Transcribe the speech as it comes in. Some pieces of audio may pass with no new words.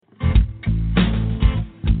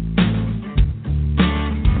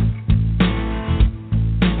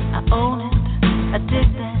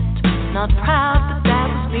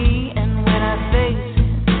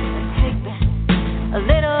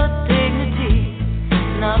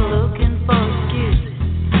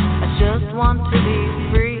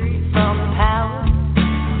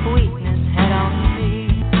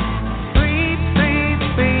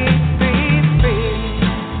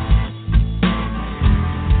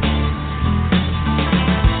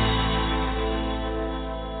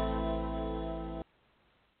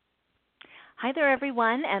Hi there,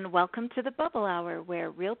 everyone, and welcome to the Bubble Hour,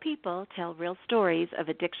 where real people tell real stories of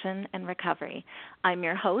addiction and recovery. I'm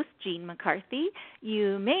your host, Jean McCarthy.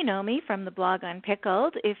 You may know me from the blog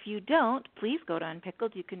Unpickled. If you don't, please go to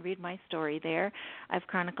Unpickled. You can read my story there. I've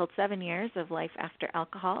chronicled 7 years of life after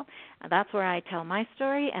alcohol. That's where I tell my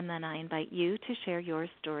story, and then I invite you to share your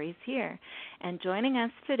stories here. And joining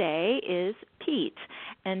us today is Pete.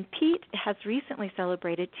 And Pete has recently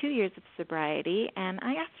celebrated 2 years of sobriety, and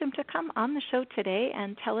I asked him to come on the show today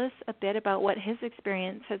and tell us a bit about what his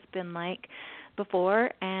experience has been like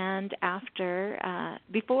before and after,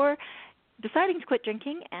 before deciding to quit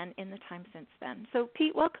drinking and in the time since then. So,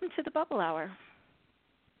 Pete, welcome to the Bubble Hour.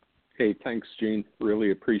 Hey, thanks, Jean.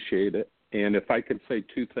 Really appreciate it. And if I could say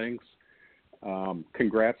two things,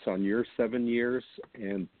 congrats on your 7 years,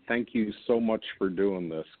 and thank you so much for doing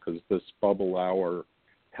this, because this Bubble Hour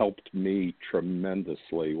helped me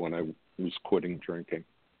tremendously when I was quitting drinking.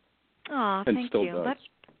 Oh, and thank still you. Does.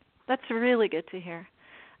 That's really good to hear.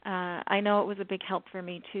 I know it was a big help for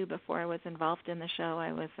me, too, before I was involved in the show.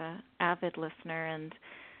 I was an avid listener, and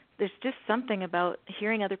there's just something about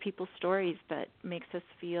hearing other people's stories that makes us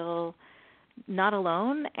feel not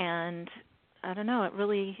alone, and I don't know,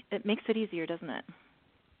 it makes it easier, doesn't it?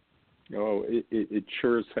 Oh, it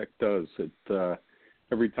sure as heck does.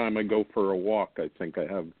 Every time I go for a walk, I think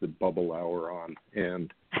I have the Bubble Hour on,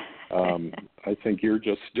 and I think you're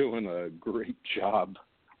just doing a great job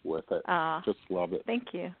with it. Just love it.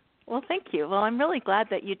 Thank you. Well, thank you. Well, I'm really glad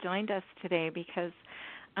that you joined us today, because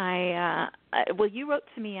you wrote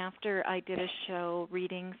to me after I did a show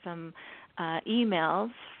reading some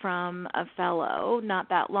emails from a fellow not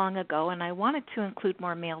that long ago, and I wanted to include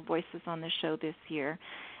more male voices on the show this year.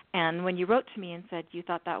 And when you wrote to me and said you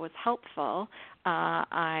thought that was helpful,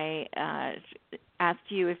 I asked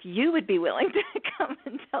you if you would be willing to come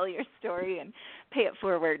and tell your story and pay it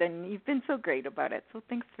forward, and you've been so great about it. So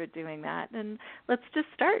thanks for doing that. And let's just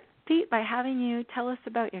start, Pete, by having you tell us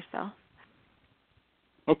about yourself.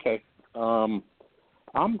 Okay. Let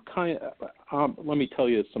me tell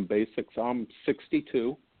you some basics. I'm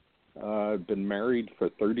 62. I've been married for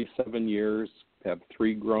 37 years, have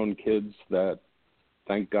 3 grown kids that,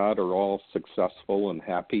 thank God, are all successful and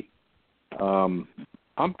happy.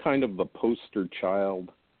 I'm kind of the poster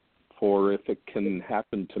child for if it can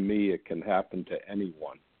happen to me, it can happen to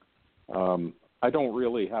anyone. I don't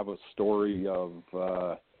really have a story of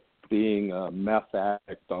being a meth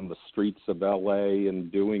addict on the streets of L.A.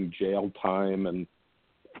 and doing jail time and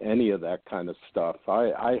any of that kind of stuff.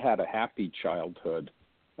 I had a happy childhood,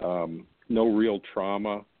 no real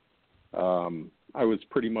trauma. I was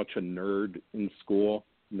pretty much a nerd in school,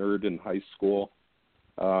 nerd in high school.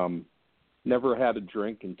 Never had a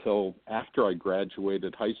drink until after I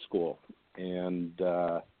graduated high school. And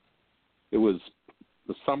it was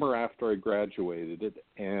the summer after I graduated,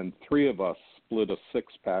 and 3 of us split a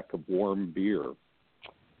 6-pack of warm beer.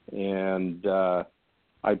 And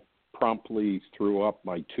I promptly threw up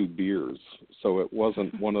my 2 beers. So it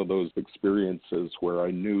wasn't one of those experiences where I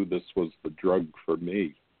knew this was the drug for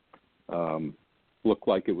me. Looked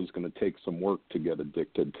like it was going to take some work to get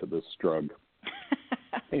addicted to this drug.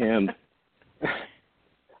 And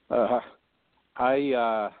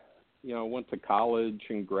I went to college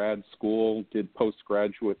and grad school, did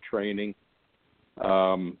postgraduate training.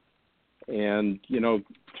 And,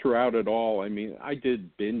 throughout it all, I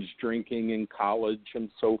did binge drinking in college and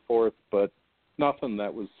so forth, but nothing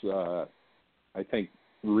that was, I think,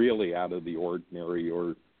 really out of the ordinary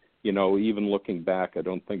or, even looking back, I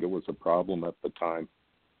don't think it was a problem at the time.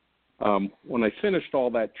 When I finished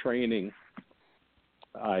all that training,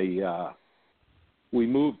 we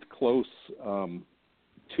moved close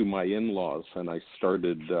to my in-laws, and I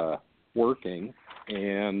started working.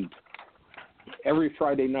 And every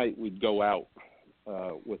Friday night we'd go out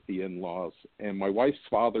with the in-laws, and my wife's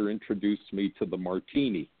father introduced me to the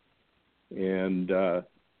martini. And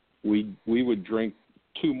we would drink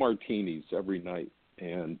 2 martinis every night.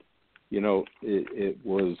 And it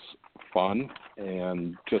was fun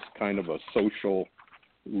and just kind of a social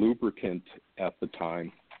lubricant at the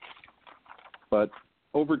time. But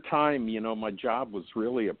over time, my job was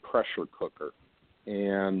really a pressure cooker.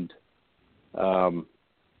 And I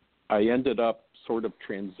ended up sort of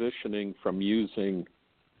transitioning from using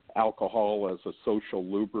alcohol as a social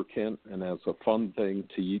lubricant and as a fun thing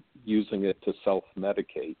to using it to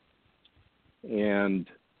self-medicate. And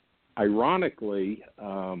ironically,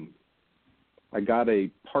 I got a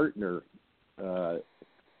partner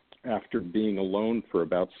after being alone for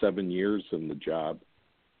about 7 years in the job,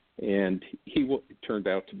 and he turned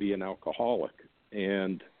out to be an alcoholic,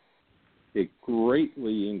 and it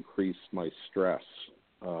greatly increased my stress.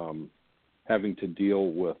 having to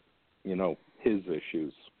deal with, his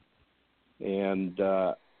issues. And,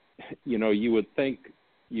 you would think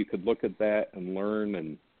you could look at that and learn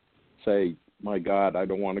and say, my God, I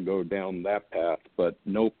don't want to go down that path. But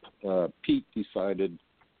nope, Pete decided,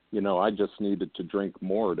 I just needed to drink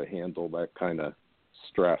more to handle that kind of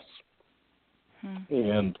stress.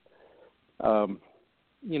 And,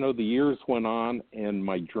 the years went on and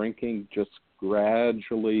my drinking just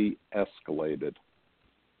gradually escalated.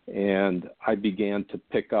 And I began to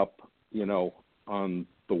pick up, on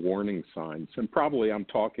the warning signs. And probably I'm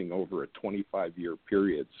talking over a 25-year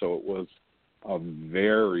period, so it was a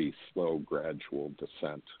very slow, gradual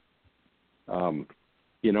descent.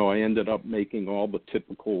 I ended up making all the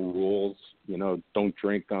typical rules, don't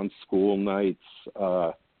drink on school nights,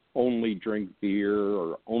 only drink beer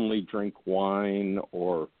or only drink wine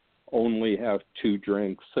or only have 2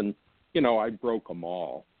 drinks. And, I broke them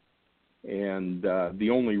all. And the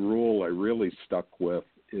only rule I really stuck with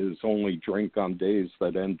is only drink on days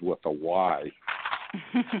that end with a Y.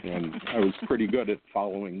 And I was pretty good at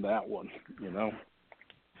following that one,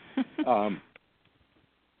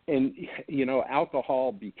 And,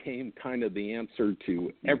 alcohol became kind of the answer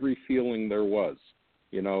to every feeling there was.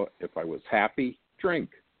 If I was happy, drink.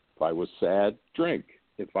 If I was sad, drink.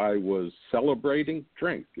 If I was celebrating,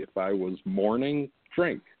 drink. If I was mourning,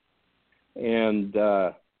 drink. And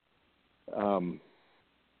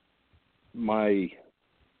my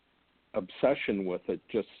obsession with it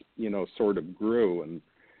just, sort of grew. And,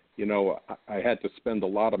 I had to spend a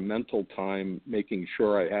lot of mental time making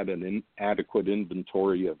sure I had an adequate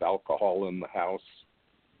inventory of alcohol in the house.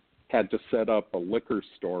 Had to set up a liquor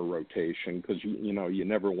store rotation because, you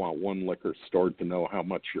never want one liquor store to know how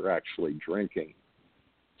much you're actually drinking.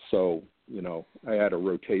 So, I had a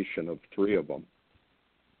rotation of 3 of them.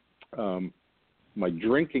 My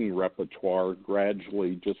drinking repertoire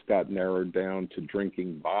gradually just got narrowed down to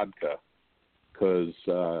drinking vodka because,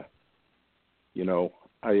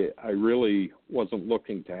 I really wasn't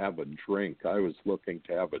looking to have a drink. I was looking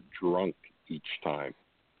to have a drunk each time.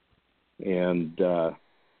 And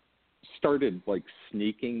started like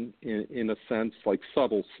sneaking in a sense, like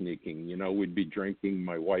subtle sneaking. We'd be drinking,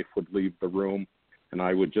 my wife would leave the room, and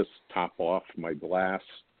I would just top off my glass,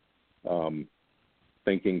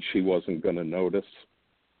 thinking she wasn't going to notice.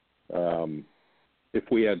 If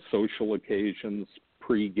we had social occasions,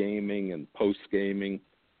 pre-gaming and post-gaming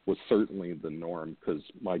was certainly the norm because,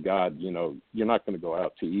 my God, you're not going to go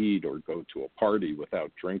out to eat or go to a party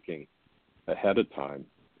without drinking ahead of time.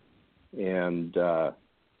 And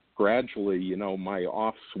gradually, my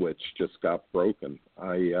off switch just got broken.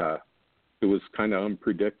 It was kind of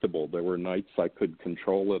unpredictable. There were nights I could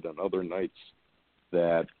control it and other nights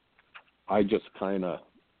that I just kind of,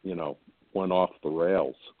 went off the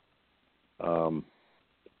rails.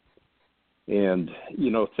 And,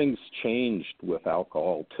 things changed with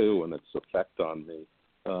alcohol, too, and its effect on me.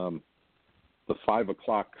 The 5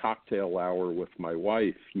 o'clock cocktail hour with my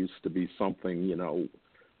wife used to be something,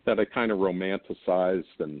 that I kind of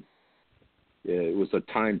romanticized, and it was a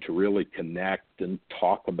time to really connect and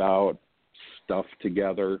talk about stuff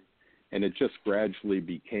together. And it just gradually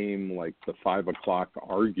became like the 5 o'clock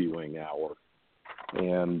arguing hour,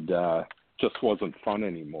 and just wasn't fun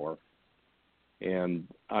anymore. And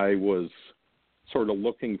I was sort of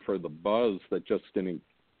looking for the buzz that just didn't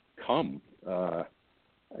come.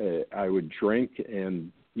 I would drink,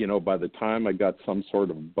 and, by the time I got some sort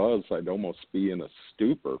of buzz, I'd almost be in a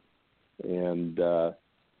stupor and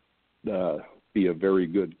be a very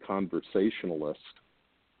good conversationalist.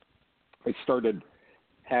 I started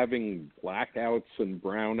having blackouts and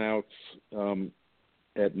brownouts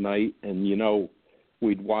at night, and,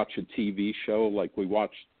 we'd watch a TV show, like we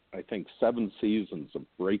watched, I think, 7 seasons of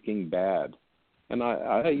Breaking Bad. And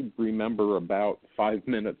I remember about 5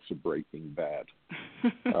 minutes of Breaking Bad.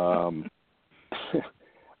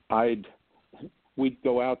 We'd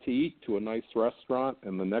go out to eat to a nice restaurant,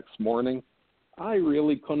 and the next morning, I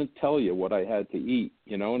really couldn't tell you what I had to eat,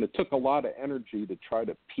 and it took a lot of energy to try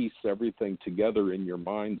to piece everything together in your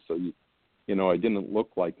mind so I didn't look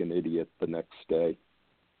like an idiot the next day.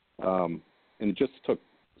 And it just took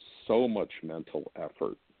so much mental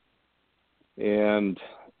effort. And,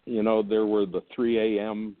 there were the 3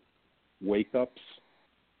 a.m. wake-ups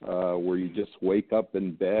where you just wake up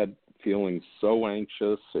in bed feeling so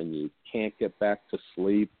anxious and you can't get back to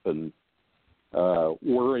sleep and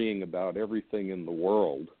worrying about everything in the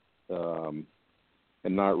world and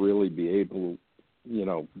not really being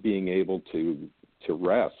able to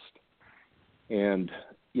rest. And,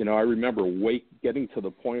 I remember getting to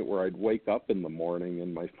the point where I'd wake up in the morning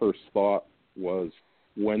and my first thought was,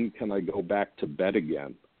 when can I go back to bed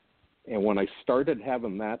again? And when I started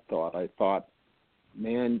having that thought, I thought,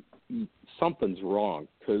 man, something's wrong,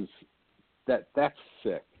 because that's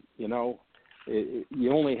sick.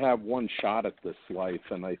 You only have one shot at this life,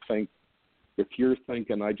 and I think if you're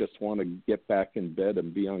thinking, I just want to get back in bed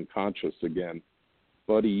and be unconscious again,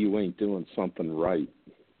 buddy, you ain't doing something right.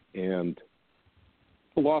 And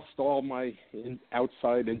I lost all my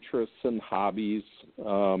outside interests and hobbies.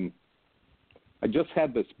 I just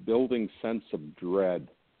had this building sense of dread,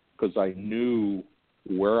 because I knew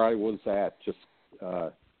where I was at just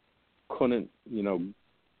couldn't,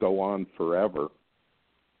 go on forever.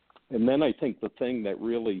 And then I think the thing that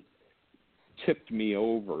really tipped me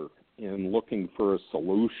over in looking for a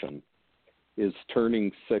solution is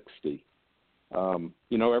turning 60.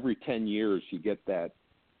 Every 10 years you get that,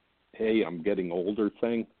 hey, I'm getting older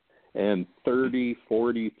thing. And 30,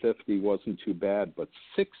 40, 50 wasn't too bad. But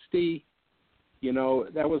 60,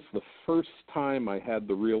 that was the first time I had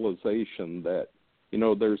the realization that,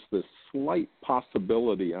 there's this slight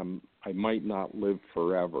possibility I might not live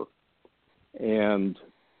forever. And,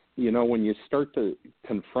 when you start to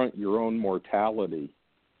confront your own mortality,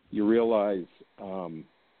 you realize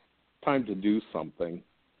time to do something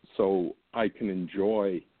so I can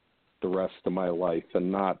enjoy the rest of my life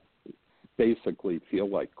and not basically feel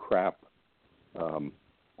like crap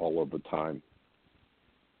all of the time.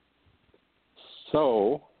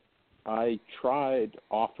 So I tried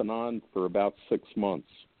off and on for about 6 months,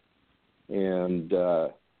 and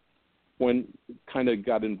when kind of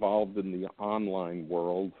got involved in the online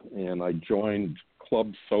world, and I joined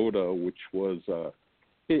Club Soda, which was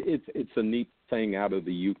it's a neat thing out of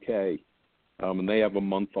the UK, and they have a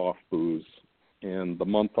month off booze, and the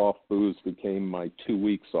month off booze became my 2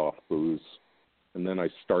 weeks off booze. And then I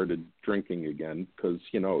started drinking again because,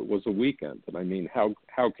 it was a weekend. And I mean, how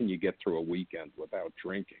can you get through a weekend without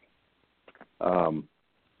drinking?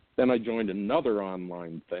 Then I joined another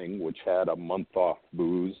online thing, which had a month off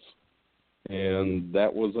booze. And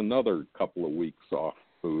that was another couple of weeks off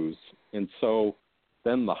booze. And so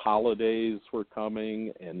then the holidays were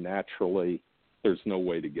coming, and naturally there's no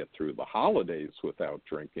way to get through the holidays without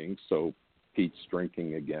drinking. So Pete's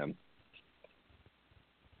drinking again.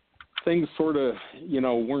 Things sort of,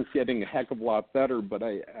 weren't getting a heck of a lot better, but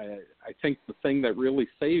I think the thing that really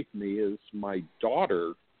saved me is my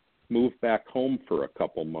daughter moved back home for a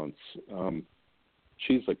couple months.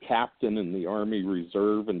 She's a captain in the Army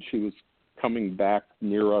Reserve, and she was coming back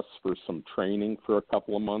near us for some training for a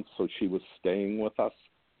couple of months, so she was staying with us.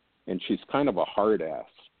 And she's kind of a hard ass.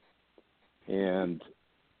 And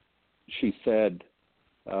she said,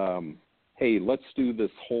 hey, let's do this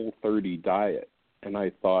Whole30 diet. And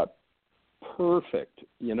I thought, perfect.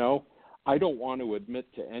 I don't want to admit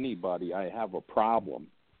to anybody I have a problem.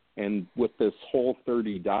 And with this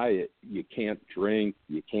Whole30 diet, you can't drink,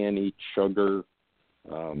 you can't eat sugar.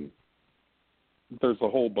 There's a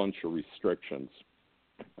whole bunch of restrictions.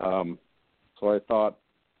 So I thought,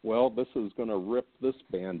 well, this is going to rip this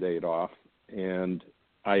Band-Aid off. And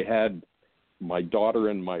I had my daughter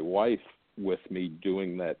and my wife with me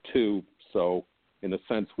doing that too. So in a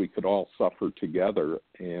sense, we could all suffer together.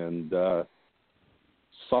 And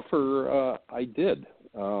suffer I did,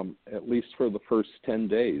 at least for the first 10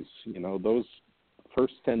 days. Those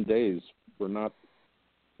first 10 days were not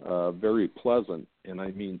very pleasant. And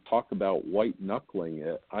I mean, talk about white-knuckling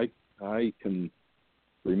it. I can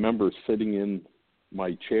remember sitting in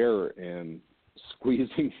my chair and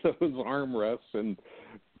squeezing those armrests and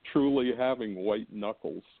truly having white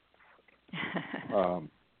knuckles.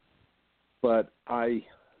 But I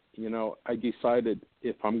decided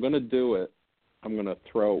if I'm going to do it, I'm going to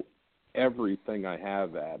throw everything I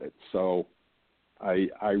have at it. So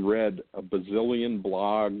I read a bazillion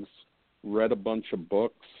blogs, read a bunch of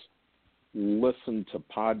books, listened to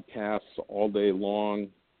podcasts all day long.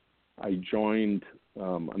 I joined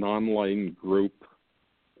an online group,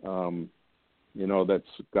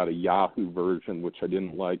 that's got a Yahoo version, which I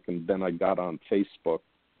didn't like, and then I got on Facebook.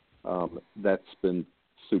 That's been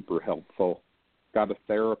super helpful. Got a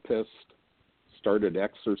therapist, started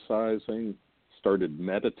exercising, started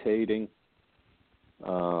meditating,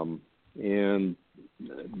 and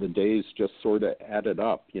the days just sort of added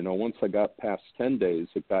up. Once I got past 10 days,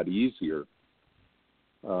 it got easier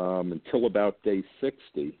until about day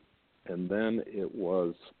 60, and then it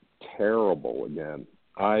was terrible again.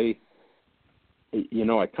 I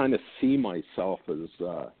kind of see myself as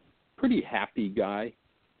a pretty happy guy,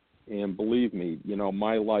 and believe me,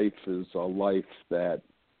 my life is a life that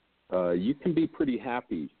you can be pretty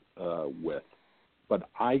happy with. But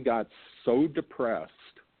I got so depressed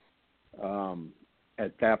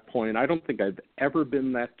at that point. I don't think I've ever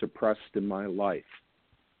been that depressed in my life.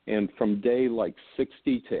 And from day like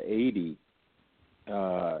 60 to 80,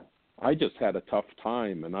 I just had a tough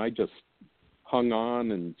time, and I just hung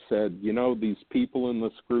on and said, these people in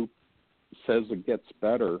this group says it gets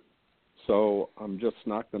better, so I'm just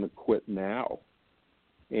not going to quit now.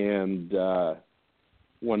 And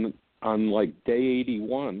when on like day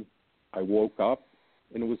 81, I woke up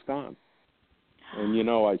and it was gone. And,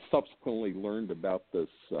 I subsequently learned about this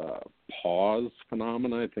pause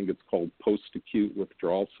phenomena. I think it's called post-acute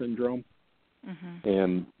withdrawal syndrome. Mm-hmm.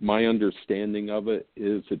 And my understanding of it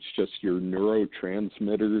is it's just your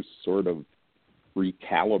neurotransmitters sort of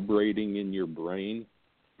recalibrating in your brain.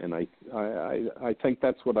 And I think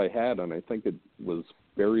that's what I had, and I think it was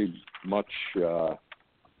very much for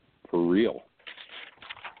real.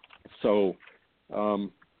 So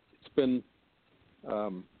it's been,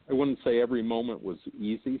 I wouldn't say every moment was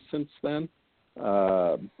easy since then,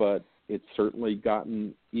 but it's certainly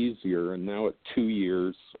gotten easier. And now at 2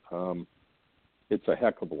 years, it's a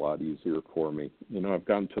heck of a lot easier for me. I've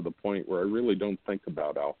gotten to the point where I really don't think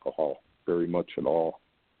about alcohol very much at all.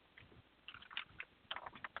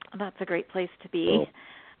 That's a great place to be.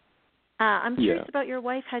 I'm curious about your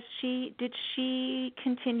wife. Did she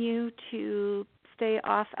continue to stay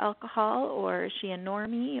off alcohol, or is she a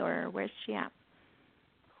normie, or where's she at?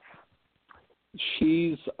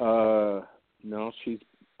 She's she's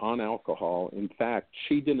on alcohol. In fact,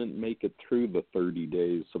 she didn't make it through the 30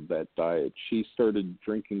 days of that diet. She started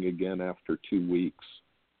drinking again after 2 weeks,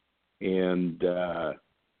 and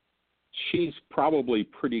she's probably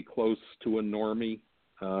pretty close to a normie.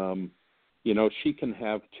 She can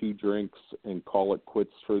have 2 drinks and call it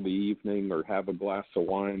quits for the evening, or have a glass of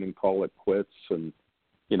wine and call it quits. And,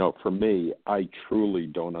 for me, I truly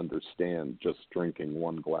don't understand just drinking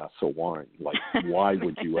 1 glass of wine. Like, why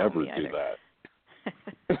would you ever do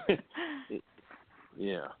that?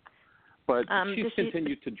 Yeah. But she's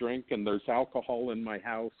continued to drink, and there's alcohol in my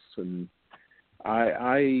house, and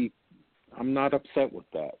I'm not upset with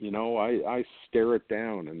that. I stare it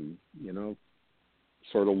down and,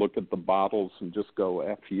 sort of look at the bottles and just go,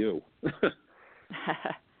 F you.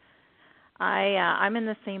 I'm in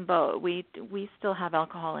the same boat. We still have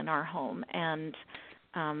alcohol in our home, and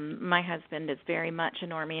my husband is very much a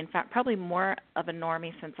normie. In fact, probably more of a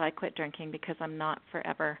normie since I quit drinking, because I'm not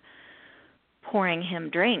forever pouring him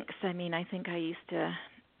drinks. I mean, I think I used to,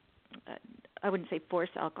 I wouldn't say force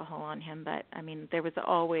alcohol on him, but I mean,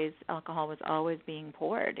 alcohol was always being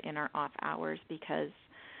poured in our off hours, because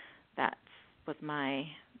that was my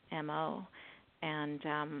MO. And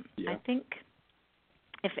I think,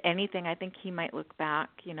 if anything, I think he might look back,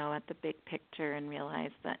 at the big picture and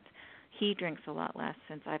realize that he drinks a lot less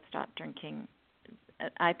since I've stopped drinking.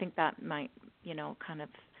 I think that might, kind of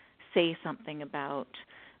say something about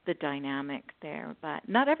the dynamic there. But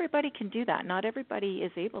not everybody can do that. Not everybody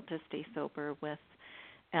is able to stay sober with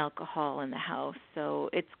alcohol in the house. So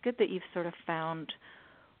it's good that you've sort of found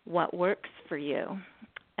what works for you.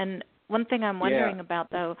 And one thing I'm wondering about,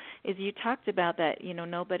 though, is you talked about that,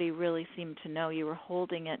 nobody really seemed to know you were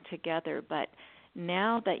holding it together. But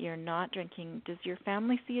now that you're not drinking, does your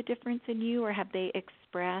family see a difference in you, or have they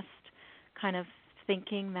expressed kind of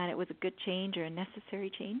thinking that it was a good change or a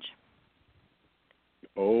necessary change?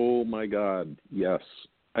 Oh, my God, yes.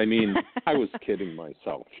 I mean, I was kidding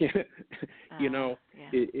myself.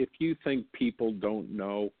 If you think people don't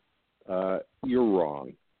know, you're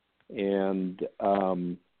wrong. And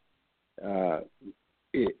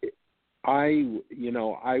I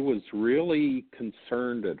was really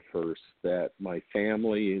concerned at first that my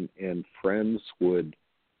family and friends would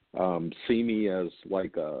see me as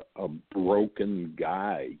like a broken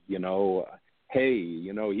guy, hey,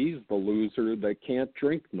 he's the loser that can't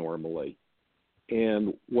drink normally.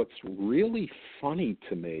 And what's really funny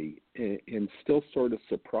to me, and still sort of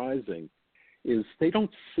surprising, is they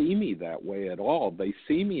don't see me that way at all. They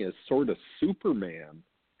see me as sort of Superman,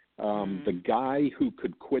 the guy who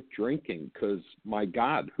could quit drinking, because, my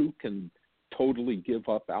God, who can totally give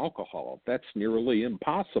up alcohol? That's nearly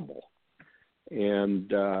impossible. And,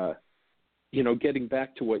 getting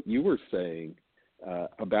back to what you were saying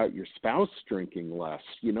about your spouse drinking less,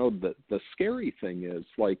 the scary thing is,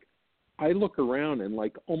 like, I look around and,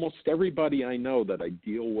 like, almost everybody I know that I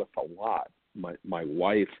deal with a lot, my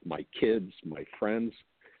wife, my kids, my friends,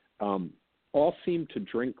 all seem to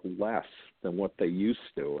drink less than what they used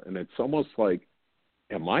to. And it's almost like,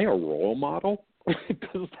 am I a role model?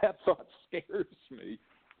 Because that thought scares me.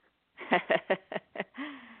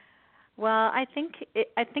 Well, I think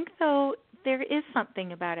though there is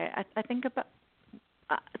something about it. I think about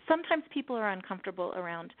sometimes people are uncomfortable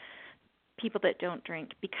around people that don't drink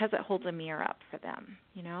because it holds a mirror up for them,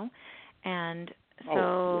 And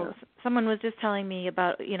So someone was just telling me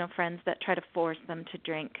about, friends that try to force them to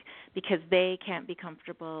drink because they can't be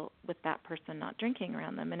comfortable with that person not drinking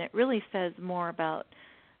around them. And it really says more about,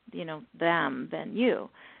 them than you.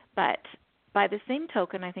 But by the same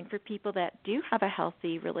token, I think for people that do have a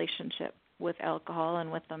healthy relationship with alcohol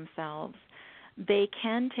and with themselves, they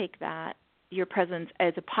can take that, your presence,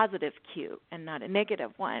 as a positive cue and not a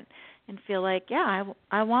negative one, and feel like, I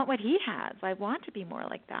want what he has. I want to be more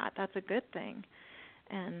like that. That's a good thing.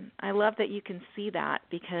 And I love that you can see that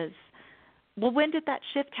because, when did that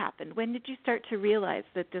shift happen? When did you start to realize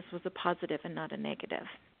that this was a positive and not a negative?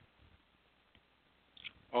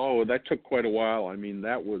 Oh, that took quite a while. I mean,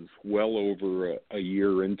 that was well over a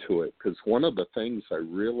year into it, because one of the things I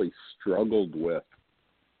really struggled with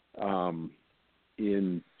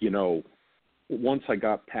once I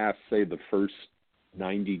got past, say, the first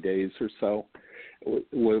 90 days or so,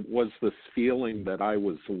 was this feeling that I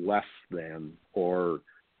was less than or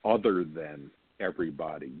other than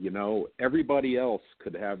everybody. Everybody else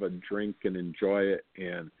could have a drink and enjoy it,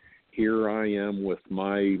 and here I am with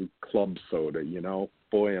my club soda,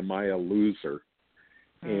 boy, am I a loser.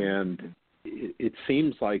 And it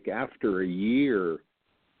seems like after a year,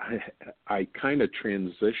 I kind of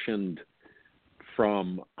transitioned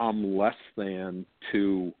from I'm less than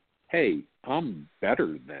to, hey, I'm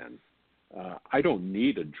better than. I don't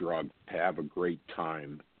need a drug to have a great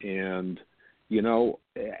time. And,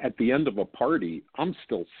 at the end of a party, I'm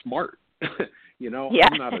still smart. I'm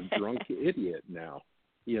not a drunk idiot now,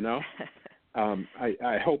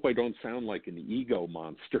 I hope I don't sound like an ego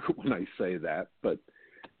monster when I say that, but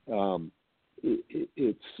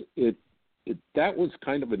that was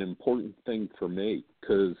kind of an important thing for me,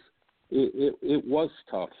 because it was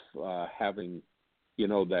tough having,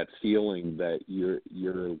 that feeling that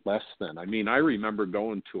you're less than. I mean, I remember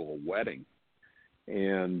going to a wedding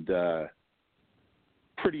and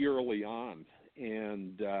pretty early on,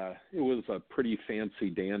 and it was a pretty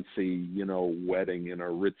fancy-dancy, wedding in a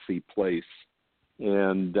ritzy place.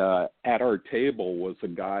 And at our table was a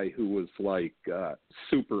guy who was like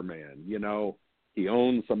Superman, He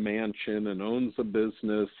owns a mansion and owns a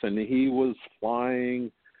business, and he was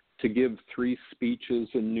flying to give 3 speeches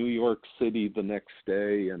in New York City the next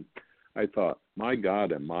day. And I thought, my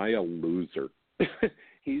God, am I a loser?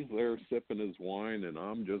 He's there sipping his wine, and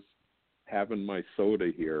I'm just having my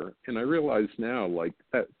soda here. And I realize now, like,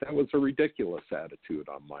 that was a ridiculous attitude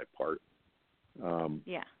on my part.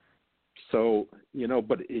 So,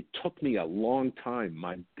 but it took me a long time.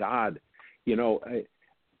 My God,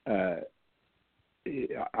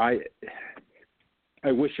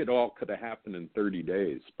 I wish it all could have happened in 30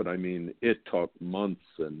 days, but I mean, it took months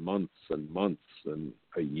and months and months and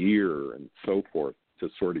a year and so forth to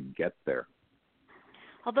sort of get there.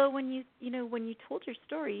 Although when you told your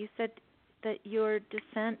story, you said that your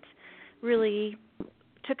descent really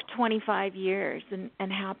took 25 years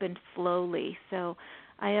and happened slowly. So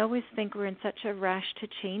I always think we're in such a rush to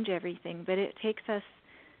change everything, but it takes us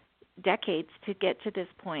decades to get to this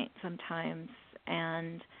point sometimes.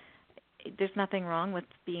 And there's nothing wrong with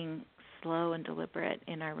being slow and deliberate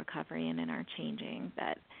in our recovery and in our changing,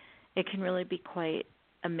 that it can really be quite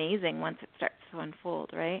amazing once it starts to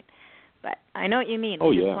unfold, right? But I know what you mean.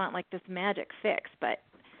 We just want like this magic fix, but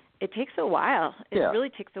it takes a while. It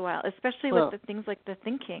really takes a while, especially with the things like the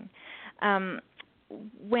thinking.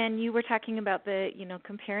 When you were talking about the,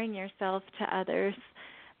 comparing yourself to others,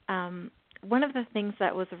 one of the things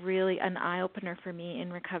that was really an eye-opener for me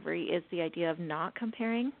in recovery is the idea of not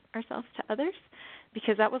comparing ourselves to others,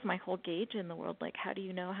 because that was my whole gauge in the world. Like, how do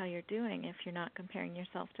you know how you're doing if you're not comparing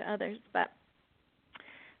yourself to others? But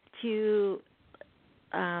to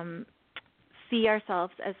see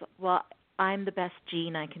ourselves as, well, I'm the best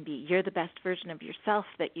Jean I can be. You're the best version of yourself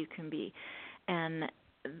that you can be. And,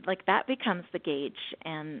 like, that becomes the gauge,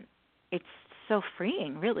 and it's so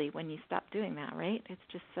freeing, really, when you stop doing that, right? It's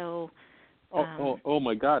just so... Oh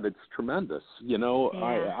my God, it's tremendous.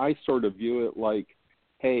 I sort of view it like,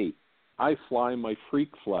 hey, I fly my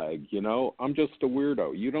freak flag, I'm just a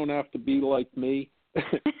weirdo. You don't have to be like me.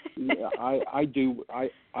 I do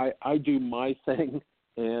my thing,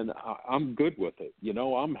 and I'm good with it.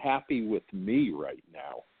 I'm happy with me right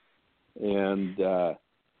now. And,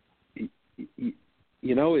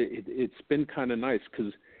 it's been kind of nice,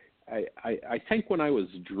 because I think when I was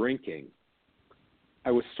drinking, I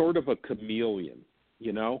was sort of a chameleon,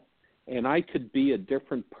 and I could be a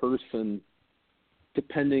different person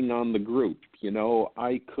depending on the group.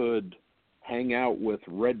 I could hang out with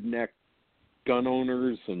redneck gun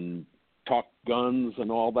owners and talk guns and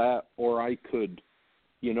all that, or I could,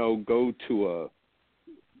 go to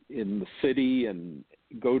in the city and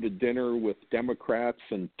go to dinner with Democrats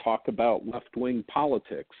and talk about left-wing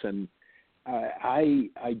politics. And I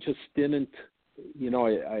just didn't,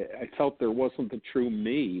 I felt there wasn't the true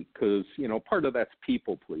me because, part of that's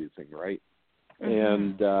people pleasing, right?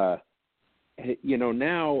 Mm-hmm. And,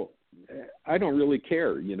 now I don't really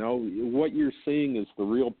care. What you're seeing is the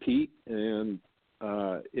real Pete. And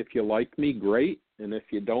if you like me, great. And if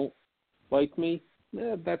you don't like me,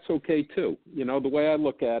 that's okay too. The way I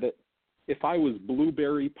look at it, if I was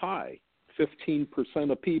blueberry pie,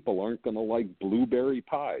 15% of people aren't going to like blueberry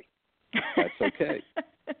pie. That's okay.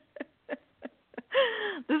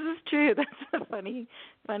 This is true. That's a funny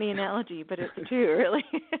analogy, but it's true, really.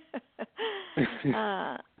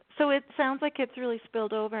 So it sounds like it's really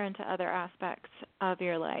spilled over into other aspects of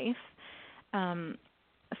your life.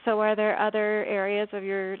 So are there other areas of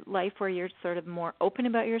your life where you're sort of more open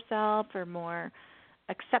about yourself or more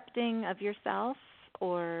accepting of yourself,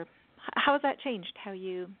 or how has that changed how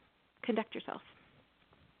you conduct yourself?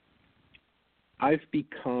 I've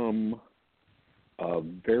become a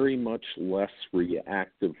very much less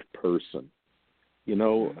reactive person.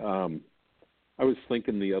 I was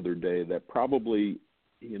thinking the other day that probably,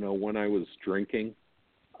 when I was drinking,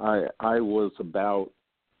 I was about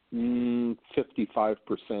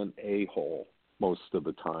 55% a-hole most of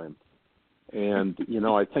the time. And,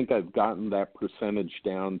 I think I've gotten that percentage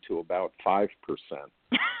down to about 5%.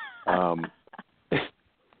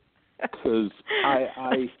 Because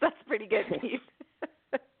That's pretty good, Pete.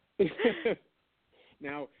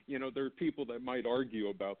 Now, there are people that might argue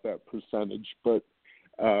about that percentage, but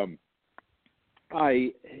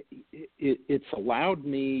it's allowed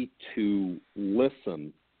me to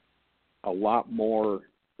listen a lot more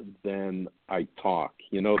than I talk.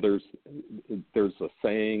 There's a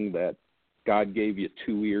saying that God gave you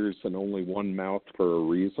 2 ears and only one mouth for a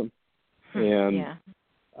reason. And yeah.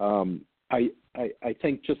 I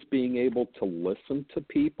think just being able to listen to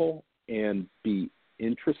people and be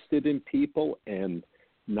interested in people and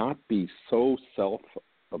not be so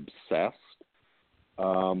self-obsessed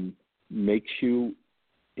makes you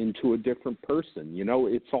into a different person.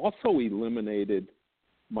 It's also eliminated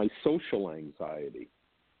my social anxiety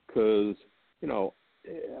because,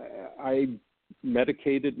 I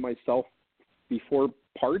medicated myself before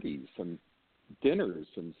parties and dinners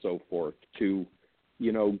and so forth to,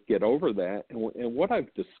 get over that. And what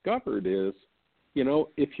I've discovered is,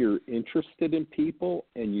 if you're interested in people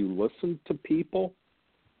and you listen to people,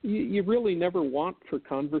 you really never want for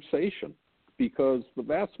conversation because the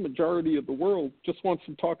vast majority of the world just wants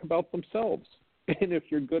to talk about themselves. And if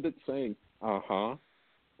you're good at saying, oh,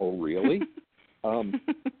 really?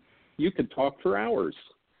 You could talk for hours.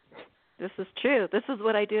 This is true. This is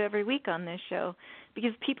what I do every week on this show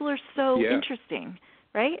because people are so interesting,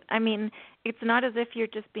 right? I mean, it's not as if you're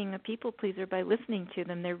just being a people pleaser by listening to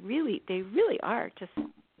them. They really are just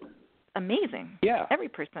amazing. Yeah. Every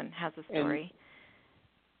person has a story.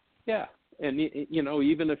 And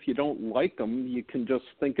even if you don't like them, you can just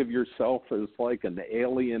think of yourself as like an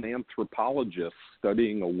alien anthropologist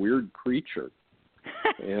studying a weird creature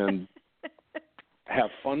and have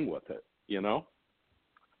fun with it,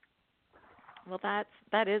 Well, that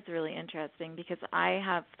is really interesting because I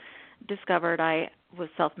have discovered I was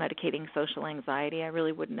self-medicating social anxiety. I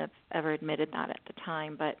really wouldn't have ever admitted that at the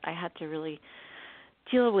time, but I had to really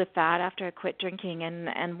deal with that after I quit drinking.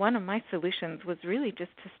 And one of my solutions was really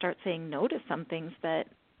just to start saying no to some things that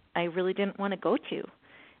I really didn't want to go to.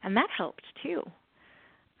 And that helped, too.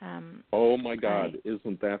 Oh, my God.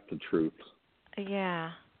 Isn't that the truth?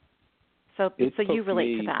 Yeah. So you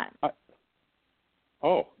relate to that.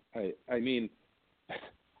 I mean,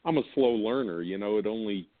 I'm a slow learner. It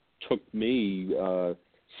only took me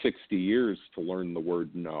 60 years to learn the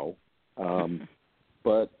word no.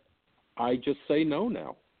 But I just say no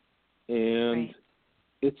now. And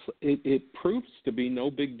it proves to be no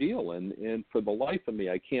big deal. And for the life of me,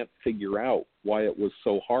 I can't figure out why it was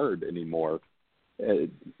so hard anymore to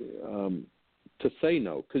say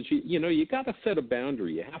no. Because, you got to set a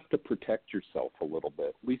boundary. You have to protect yourself a little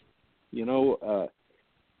bit.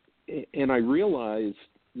 And I realized,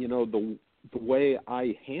 the way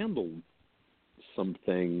I handled some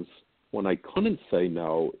things when I couldn't say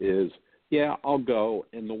no is, yeah, I'll go,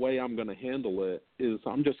 and the way I'm going to handle it is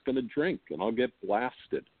I'm just going to drink, and I'll get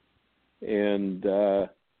blasted. And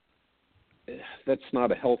that's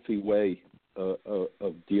not a healthy way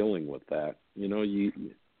of dealing with that. You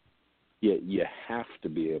have to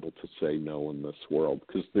be able to say no in this world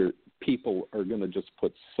because people are going to just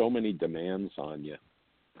put so many demands on you.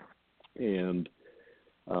 And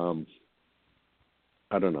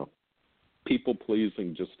I don't know. People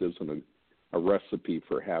pleasing just isn't a recipe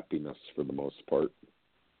for happiness for the most part.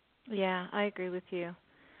 Yeah, I agree with you.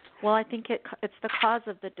 Well, I think it's the cause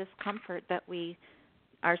of the discomfort that we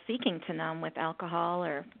are seeking to numb with alcohol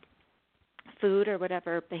or food or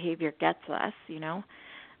whatever behavior gets us,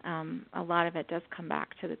 a lot of it does come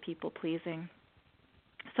back to the people pleasing.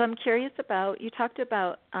 So I'm curious you talked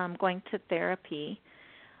about going to therapy.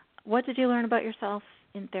 What did you learn about yourself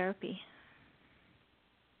in therapy?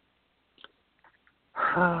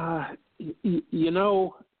 I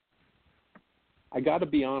got to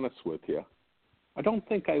be honest with you. I don't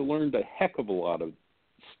think I learned a heck of a lot of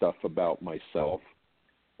stuff about myself.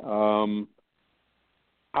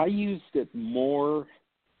 I used it more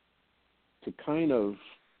to kind of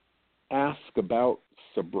ask about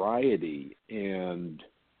sobriety and,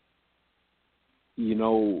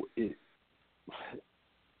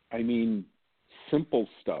 simple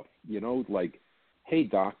stuff, like, hey,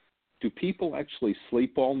 doc, do people actually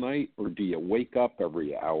sleep all night or do you wake up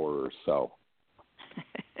every hour or so?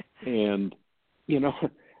 And,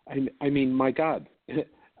 my God, it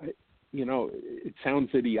sounds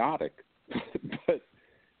idiotic, but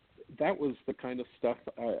that was the kind of stuff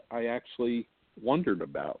I actually wondered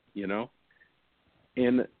about,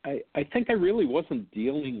 And I think I really wasn't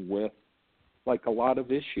dealing with, like, a lot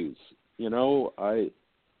of issues. I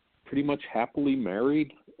pretty much happily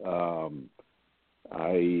married.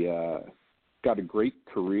 I got a great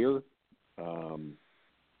career.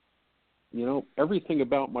 Everything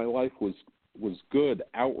about my life was good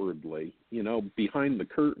outwardly. Behind the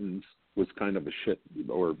curtains was kind of a shit,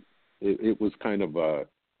 or it was kind of a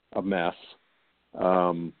mess.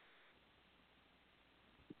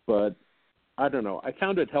 But I don't know. I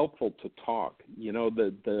found it helpful to talk.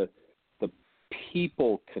 The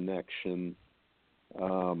people connection,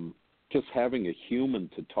 just having a human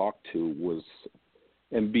to talk to was,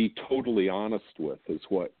 and be totally honest with, is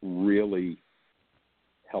what really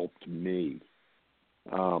helped me.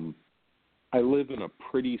 I live in a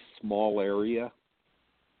pretty small area,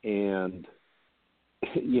 and,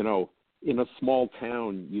 in a small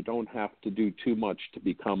town, you don't have to do too much to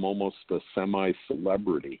become almost a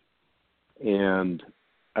semi-celebrity. And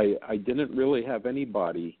I didn't really have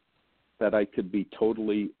anybody that I could be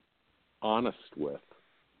totally honest with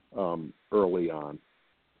early on.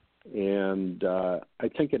 And I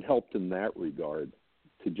think it helped in that regard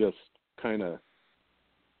to just kind of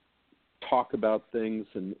talk about things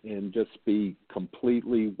and just be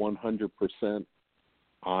completely 100%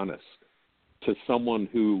 honest to someone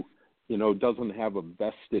who, doesn't have a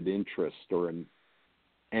vested interest or an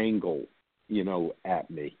angle, at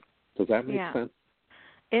me. Does that make sense?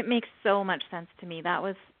 It makes so much sense to me. That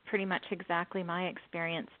was pretty much exactly my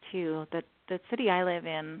experience too. The city I live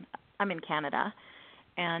in, I'm in Canada,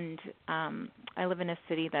 and I live in a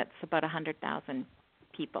city that's about 100,000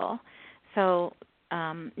 people. So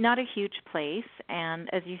not a huge place. And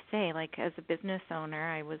as you say, like, as a business owner,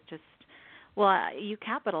 I was just, you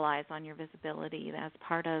capitalize on your visibility as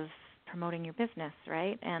part of promoting your business,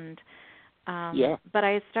 right? And but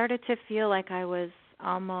I started to feel like I was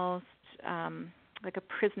almost like a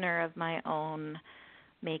prisoner of my own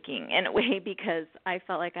making in a way, because I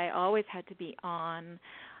felt like I always had to be on.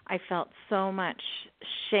 I felt so much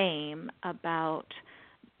shame about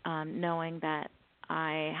knowing that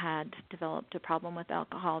I had developed a problem with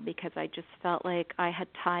alcohol, because I just felt like I had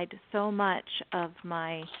tied so much of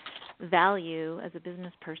my value as a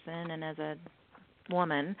business person and as a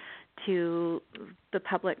woman to the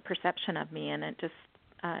public perception of me, and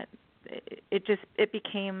it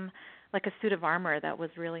became like a suit of armor that was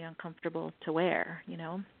really uncomfortable to wear,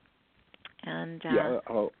 And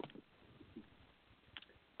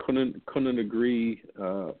couldn't agree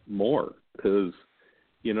more, because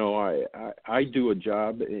I do a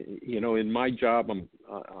job. In my job,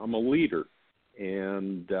 I'm a leader,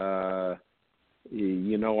 and I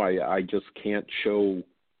just can't show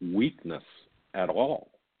weakness at all,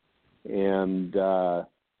 and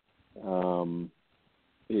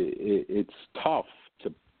it's tough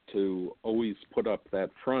to always put up that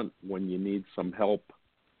front when you need some help,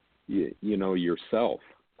 yourself.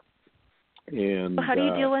 And how do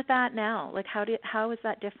you deal with that now? Like, how is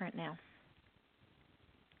that different now?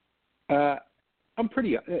 I'm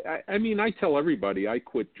pretty. I tell everybody I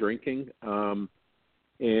quit drinking, and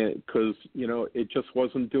because it just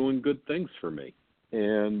wasn't doing good things for me,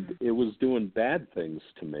 and it was doing bad things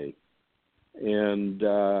to me, and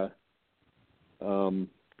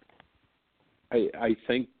I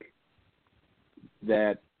think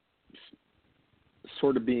that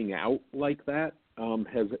sort of being out like that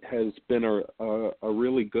has been a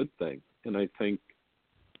really good thing, and I think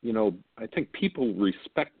people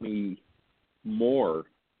respect me more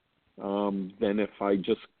than if I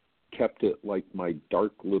just kept it like my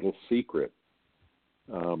dark little secret.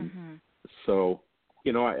 So,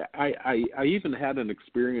 you know, I even had an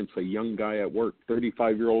experience, a young guy at work,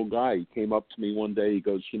 35-year-old guy, he came up to me one day, he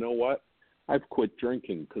goes, you know what, I've quit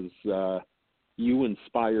drinking because you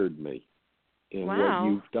inspired me in what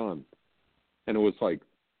you've done. And it was like,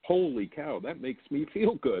 holy cow, that makes me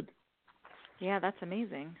feel good. Yeah, that's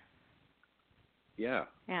amazing. Yeah.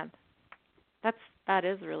 Yeah, that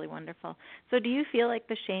is really wonderful. So do you feel like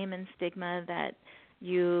the shame and stigma that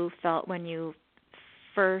you felt when you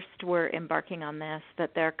first were embarking on this,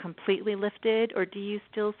 that they're completely lifted, or do you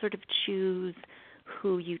still sort of choose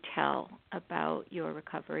who you tell about your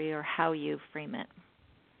recovery or how you frame it?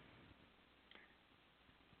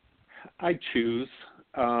 I choose.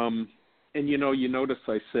 And, you know, you notice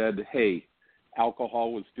I said, hey,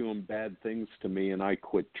 alcohol was doing bad things to me and I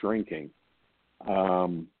quit drinking.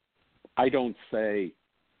 I don't say,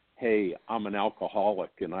 hey, I'm an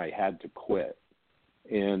alcoholic and I had to quit.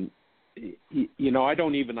 And, you know, I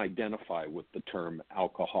don't even identify with the term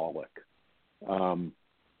alcoholic.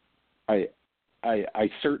 I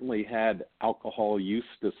certainly had alcohol use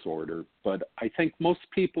disorder, but I think most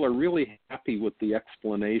people are really happy with the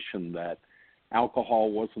explanation that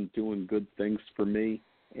alcohol wasn't doing good things for me,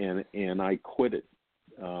 and I quit it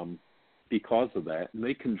because of that. And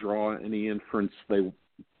they can draw any inference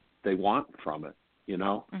they want from it, you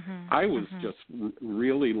know. I was just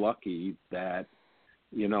really lucky that,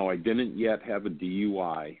 you know, I didn't yet have a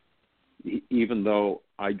DUI, even though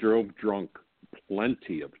I drove drunk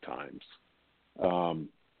plenty of times.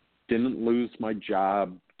 Didn't lose my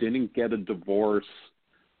job, didn't get a divorce.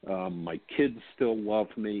 My kids still love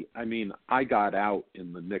me. I mean, I got out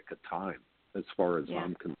in the nick of time as far as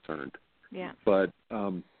I'm concerned. Yeah. But,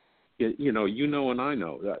 you know, and I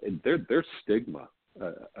know there's stigma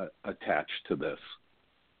attached to this.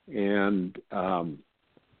 And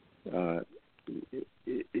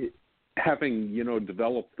having, you know,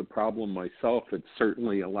 developed the problem myself, it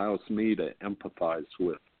certainly allows me to empathize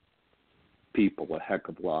with people a heck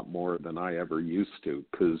of a lot more than I ever used to,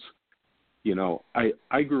 because, you know,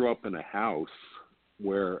 I grew up in a house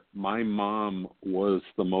where my mom was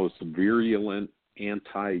the most virulent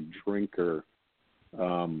anti-drinker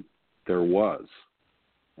there was.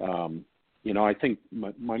 You know, I think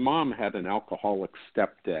my mom had an alcoholic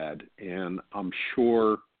stepdad, and I'm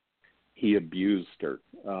sure he abused her.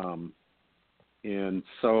 And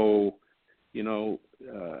so, you know,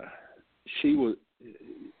 she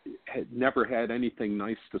had never had anything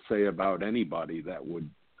nice to say about anybody that would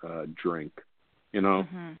drink, you know.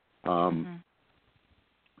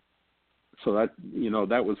 So that, you know,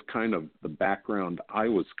 that was kind of the background I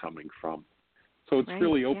was coming from. So it's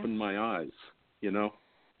really opened my eyes, you know.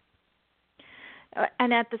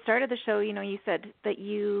 And at the start of the show, you know, you said that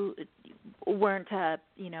you weren't a,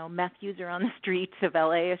 you know, meth user on the streets of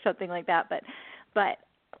LA or something like that. But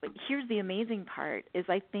here's the amazing part is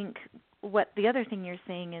I think what the other thing you're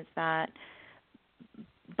saying is that,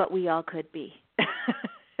 but we all could be.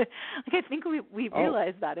 Like I think we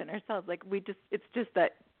realized that in ourselves. Like it's just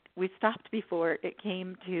that we stopped before it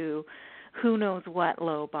came to who knows what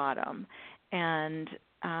low bottom. And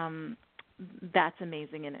that's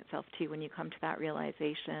amazing in itself too, when you come to that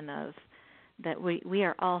realization of that we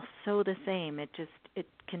are all so the same. It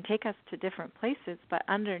can take us to different places, but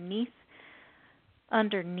underneath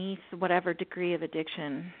whatever degree of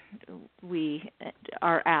addiction we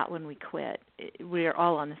are at when we quit, we are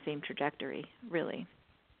all on the same trajectory, really.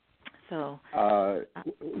 So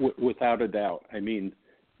without a doubt. I mean,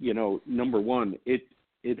 you know, number one, it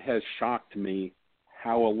has shocked me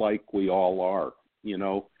how alike we all are, you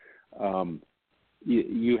know.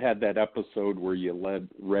 You had that episode where you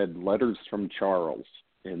read Letters from Charles,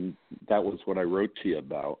 and that was what I wrote to you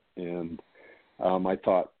about. And I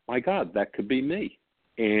thought, my God, that could be me.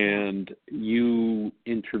 And you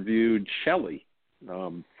interviewed Shelley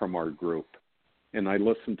from our group, and I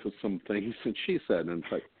listened to some things that she said, and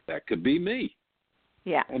it's like, that could be me.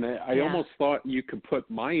 Yeah. And I almost thought you could put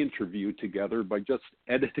my interview together by just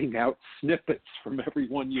editing out snippets from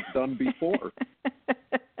everyone you've done before.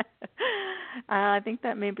 I think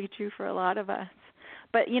that may be true for a lot of us.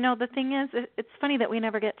 But, you know, the thing is, it's funny that we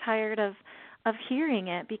never get tired of hearing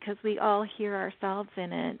it, because we all hear ourselves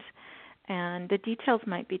in it. And the details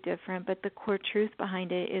might be different, but the core truth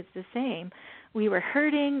behind it is the same. We were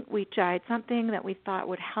hurting, we tried something that we thought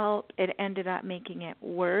would help, it ended up making it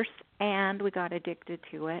worse, and we got addicted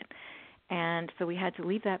to it. And so we had to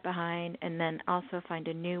leave that behind and then also find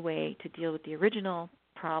a new way to deal with the original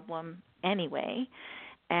problem anyway.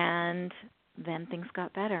 And then things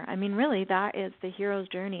got better. I mean, really, that is the hero's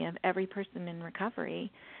journey of every person in recovery.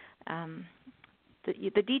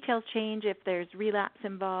 the details change if there's relapse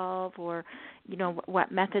involved or,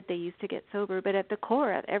 what method they use to get sober. But at the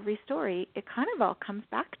core of every story, it kind of all comes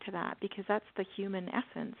back to that because that's the human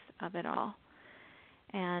essence of it all.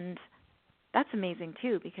 And that's amazing,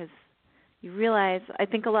 too, because you realize, I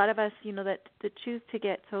think a lot of us, that choose to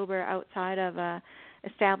get sober outside of a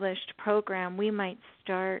established program, we might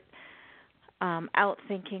start out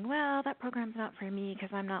thinking, well, that program's not for me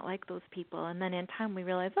because I'm not like those people. And then in time we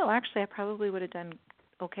realize, oh, actually I probably would have done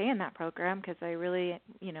okay in that program because I really,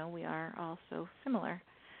 we are all so similar.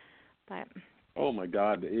 But oh my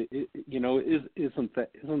God, isn't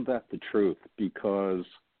that the truth? Because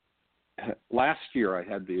last year I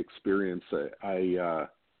had the experience. I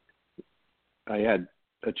had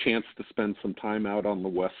a chance to spend some time out on the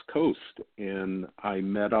West Coast, and I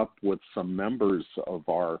met up with some members of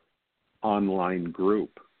our online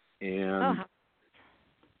group, and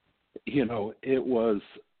it was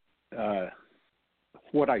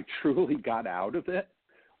what I truly got out of it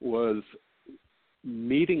was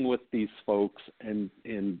meeting with these folks and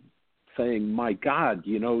saying, my God,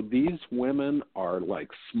 these women are like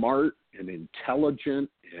smart and intelligent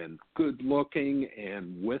and good looking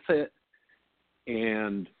and with it,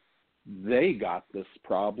 and they got this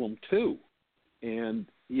problem too. And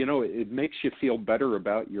it makes you feel better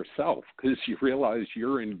about yourself because you realize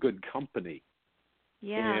you're in good company.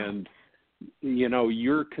 Yeah. And,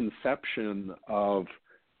 your conception of,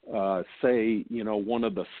 say, one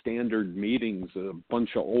of the standard meetings, a bunch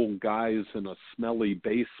of old guys in a smelly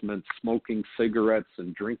basement smoking cigarettes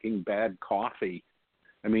and drinking bad coffee.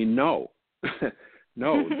 I mean, no.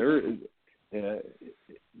 No,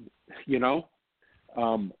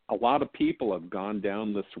 a lot of people have gone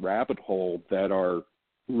down this rabbit hole that are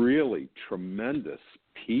really tremendous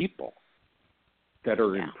people, that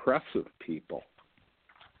are impressive people.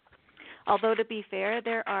 Although, to be fair,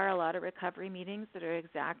 there are a lot of recovery meetings that are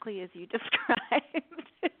exactly as you described.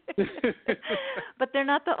 But they're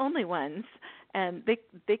not the only ones. And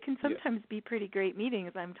they can sometimes be pretty great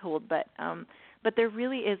meetings, I'm told. But there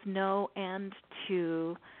really is no end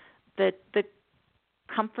to the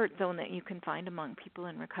comfort zone that you can find among people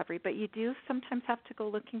in recovery. But you do sometimes have to go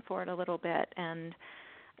looking for it a little bit. And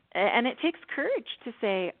it takes courage to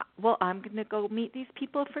say, well, I'm going to go meet these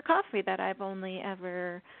people for coffee that I've only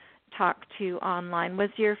ever talked to online. Was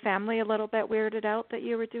your family a little bit weirded out that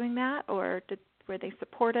you were doing that, or were they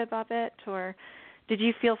supportive of it, or did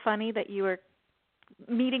you feel funny that you were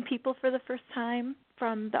meeting people for the first time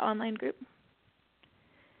from the online group?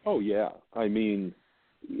 Oh, yeah. I mean,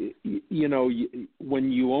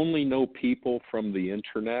 when you only know people from the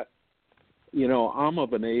internet, I'm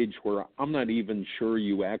of an age where I'm not even sure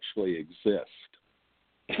you actually exist.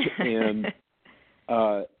 And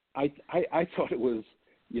I thought it was,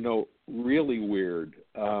 really weird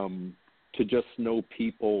to just know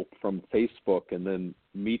people from Facebook and then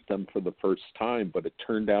meet them for the first time, but it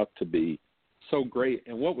turned out to be so great.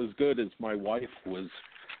 And what was good is my wife was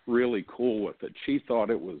really cool with it. She thought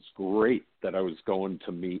it was great that I was going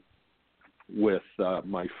to meet with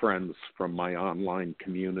my friends from my online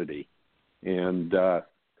community. And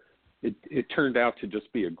it turned out to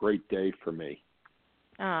just be a great day for me.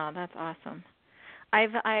 Oh, that's awesome.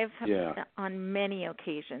 I've on many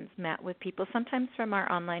occasions met with people, sometimes from our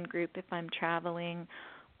online group if I'm traveling,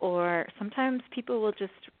 or sometimes people will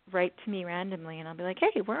just write to me randomly and I'll be like,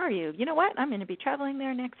 hey, where are you? You know what? I'm going to be traveling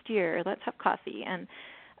there next year. Let's have coffee. And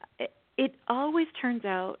it always turns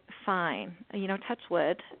out fine, touch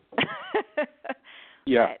wood.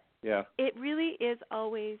 Yeah. It really is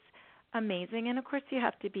always amazing. And, of course, you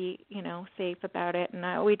have to be, safe about it.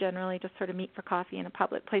 And we generally just sort of meet for coffee in a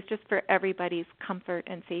public place just for everybody's comfort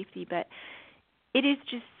and safety. But it is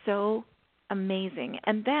just so amazing.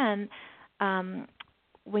 And then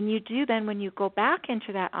when you go back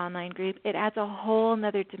into that online group, it adds a whole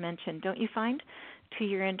other dimension, don't you find, to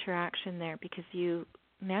your interaction there, because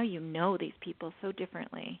now you know these people so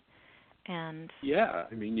differently. And yeah,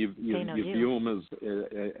 I mean, you view them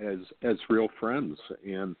as real friends.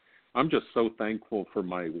 And I'm just so thankful for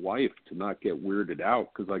my wife to not get weirded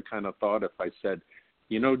out, because I kind of thought if I said,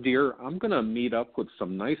 dear, I'm going to meet up with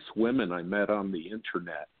some nice women I met on the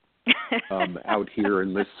internet out here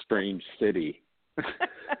in this strange city.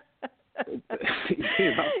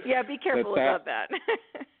 Yeah, be careful about that.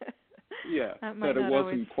 Yeah, that it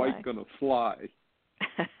wasn't quite going to fly.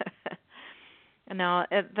 No,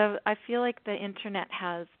 I feel like the internet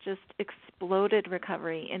has just exploded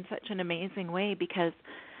recovery in such an amazing way, because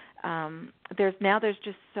there's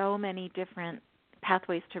just so many different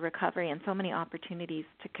pathways to recovery and so many opportunities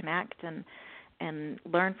to connect and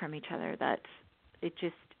learn from each other that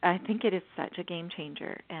I think it is such a game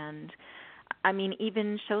changer. And I mean,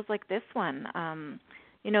 even shows like this one,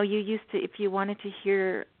 you used to, if you wanted to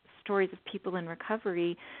hear stories of people in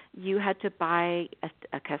recovery, you had to buy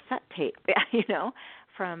a cassette tape,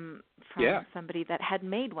 from somebody that had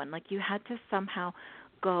made one. Like, you had to somehow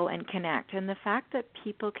go and connect. And the fact that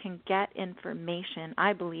people can get information,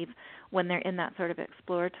 I believe, when they're in that sort of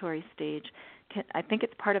exploratory stage, I think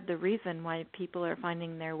it's part of the reason why people are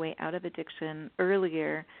finding their way out of addiction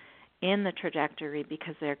earlier in the trajectory,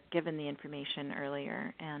 because they're given the information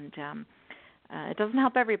earlier. And it doesn't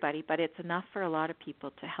help everybody, but it's enough for a lot of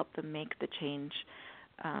people to help them make the change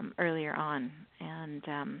earlier on.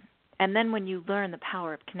 And then when you learn the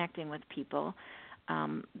power of connecting with people,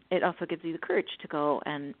 it also gives you the courage to go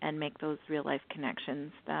and make those real-life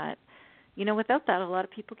connections that, without that, a lot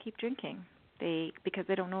of people keep drinking because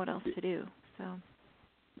they don't know what else to do. So.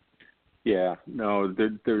 Yeah, no,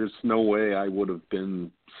 there's no way I would have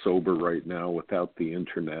been sober right now without the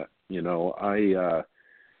internet. I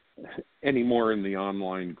anymore in the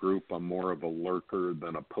online group, I'm more of a lurker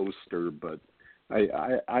than a poster, but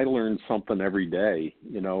I learn something every day.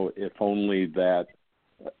 If only that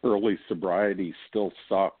early sobriety still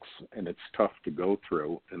sucks and it's tough to go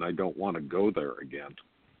through, and I don't want to go there again.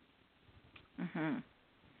 Mhm.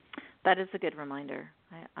 That is a good reminder.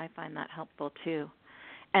 I find that helpful too.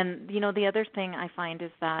 And, the other thing I find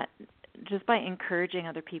is that just by encouraging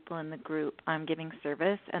other people in the group, I'm giving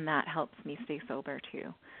service, and that helps me stay sober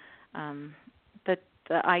too.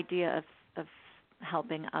 The idea of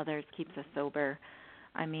helping others keeps us sober.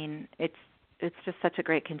 I mean, it's just such a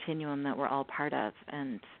great continuum that we're all part of.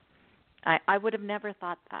 And I would have never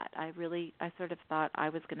thought that. I sort of thought I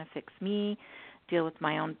was going to fix me, deal with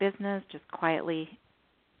my own business, just quietly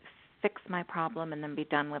fix my problem and then be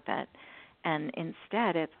done with it. And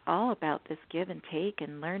instead, it's all about this give and take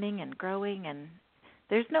and learning and growing, and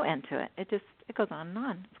there's no end to it. It goes on and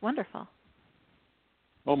on. It's wonderful.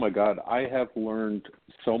 Oh, my God. I have learned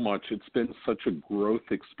so much. It's been such a growth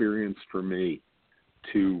experience for me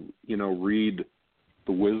to, read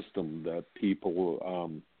the wisdom that people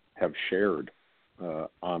have shared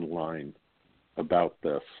online about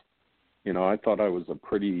this. I thought I was a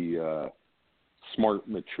pretty smart,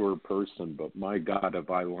 mature person, but my God, have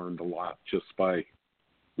I learned a lot just by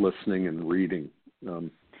listening and reading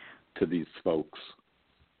to these folks.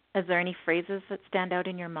 Is there any phrases that stand out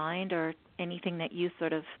in your mind, or anything that you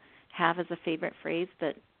sort of have as a favorite phrase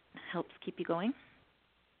that helps keep you going?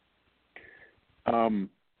 I'm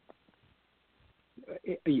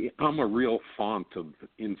a real font of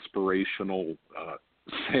inspirational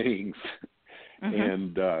sayings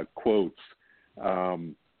and quotes.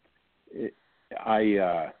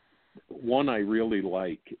 One I really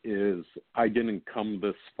like is, I didn't come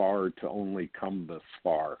this far to only come this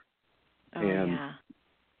far. Oh, and yeah.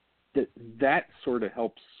 that sort of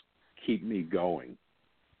helps keep me going.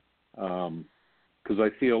 Because I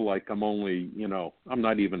feel like I'm only, I'm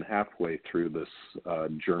not even halfway through this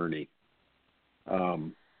journey.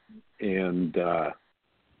 And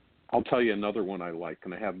I'll tell you another one I like,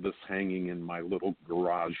 and I have this hanging in my little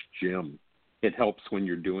garage gym. It helps when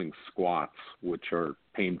you're doing squats, which are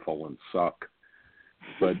painful and suck.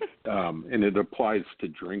 But and it applies to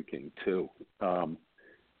drinking too.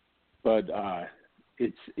 But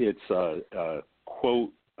it's a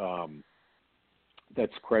quote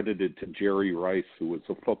that's credited to Jerry Rice, who was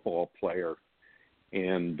a football player,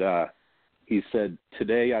 and he said,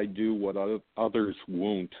 "Today I do what others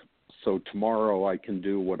won't, so tomorrow I can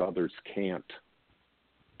do what others can't."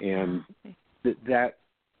 And that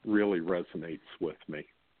really resonates with me.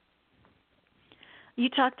 You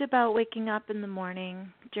talked about waking up in the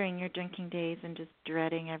morning during your drinking days and just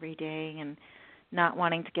dreading every day and not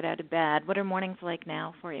wanting to get out of bed. What are mornings like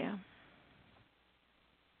now for you?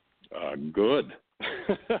 Good.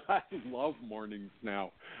 I love mornings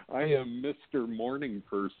now. I am Mr. Morning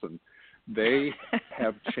Person. They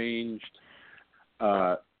have changed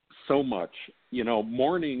so much.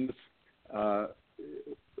 Mornings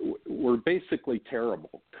were basically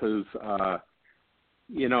terrible because,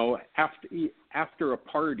 after a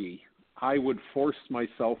party, I would force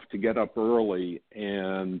myself to get up early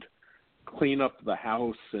and clean up the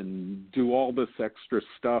house and do all this extra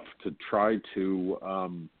stuff to try to,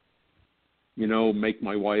 make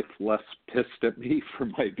my wife less pissed at me for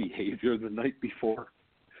my behavior the night before.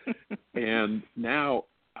 And now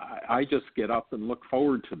I just get up and look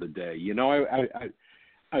forward to the day.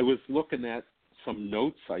 I was looking at some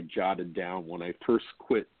notes I jotted down when I first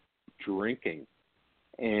quit drinking.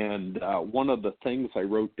 And one of the things I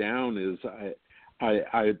wrote down is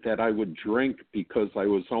that I would drink because I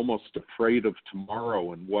was almost afraid of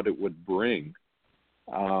tomorrow and what it would bring.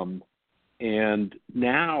 And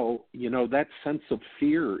now, that sense of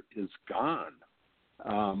fear is gone.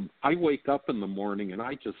 I wake up in the morning and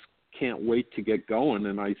I just can't wait to get going.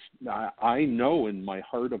 And I know in my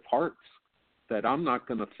heart of hearts that I'm not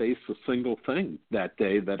going to face a single thing that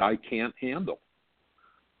day that I can't handle.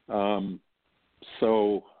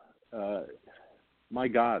 My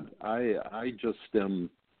God, I just am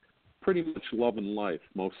pretty much loving life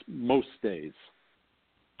most days.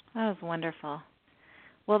 That was wonderful.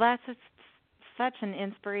 Well, that's such an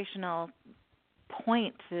inspirational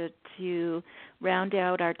point to round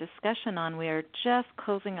out our discussion on. We are just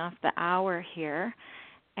closing off the hour here.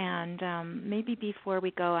 And maybe before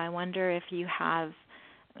we go, I wonder if you have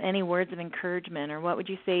any words of encouragement, or what would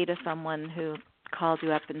you say to someone who called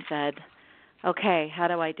you up and said, okay, how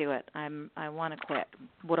do I do it? I want to quit.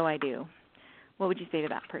 What do I do? What would you say to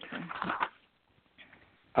that person?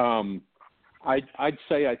 I'd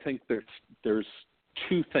say I think there's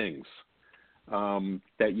two things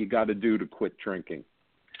that you got to do to quit drinking.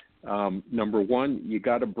 Number one, you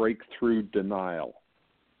got to break through denial.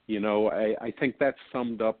 I think that's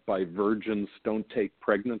summed up by virgins don't take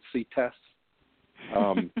pregnancy tests.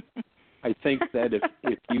 I think that if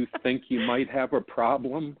you think you might have a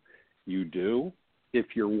problem, you do.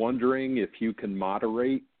 If you're wondering if you can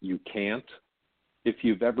moderate, you can't. If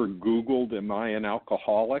you've ever Googled, am I an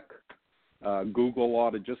alcoholic? Google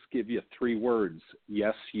ought to just give you 3 words,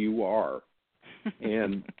 yes, you are.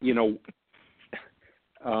 And, you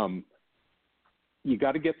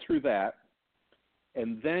got to get through that.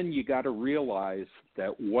 And then you got to realize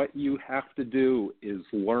that what you have to do is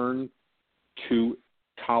learn to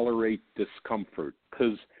tolerate discomfort.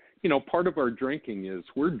 Because, part of our drinking is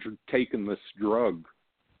we're taking this drug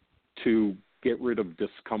to get rid of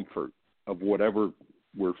discomfort of whatever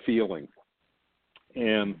we're feeling.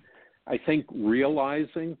 And I think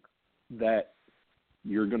realizing that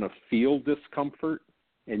you're going to feel discomfort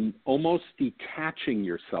and almost detaching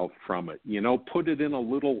yourself from it, put it in a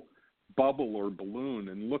little bubble or balloon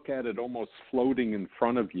and look at it almost floating in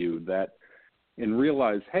front of you, and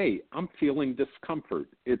realize, hey, I'm feeling discomfort.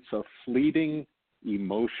 It's a fleeting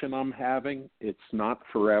emotion I'm having. It's not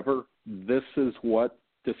forever. This is what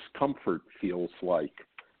discomfort feels like.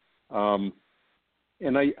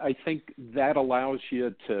 And I think that allows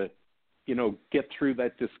you to, get through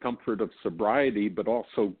that discomfort of sobriety, but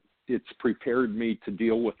also it's prepared me to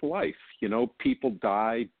deal with life. People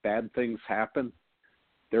die, bad things happen.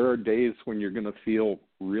 There are days when you're going to feel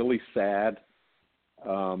really sad,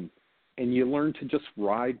 and you learn to just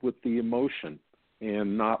ride with the emotion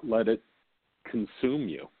and not let it consume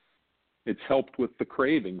you. It's helped with the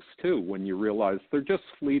cravings, too, when you realize they're just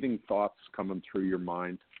fleeting thoughts coming through your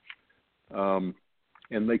mind, and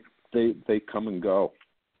they come and go.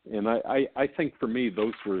 And I think for me,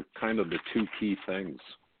 those were kind of the 2 key things.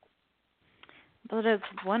 Well, that is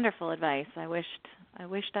wonderful advice. I wished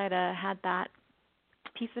I'd had that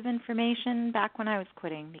piece of information back when I was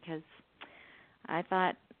quitting, because I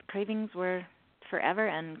thought cravings were forever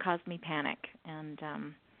and caused me panic, and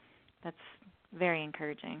that's very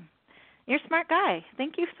encouraging. You're a smart guy.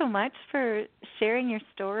 Thank you so much for sharing your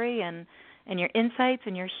story and your insights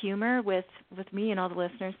and your humor with me and all the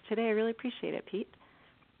listeners today. I really appreciate it, Pete.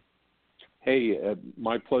 Hey,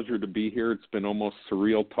 my pleasure to be here. It's been almost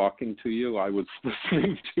surreal talking to you. I was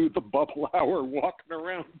listening to the Bubble Hour walking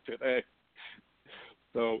around today.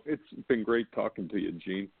 So it's been great talking to you,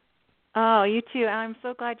 Jean. Oh, you too. I'm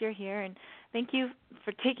so glad you're here, and thank you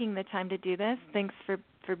for taking the time to do this. Thanks for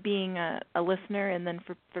being a listener, and then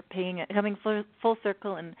for coming full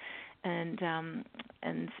circle and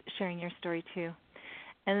sharing your story too.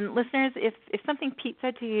 And listeners, if something Pete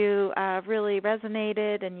said to you really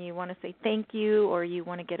resonated and you want to say thank you, or you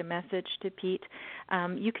want to get a message to Pete,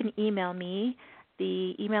 you can email me.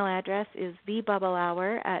 The email address is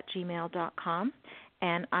thebubblehour@gmail.com,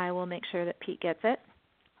 and I will make sure that Pete gets it.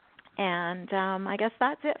 And I guess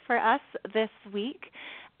that's it for us this week.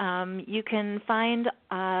 You can find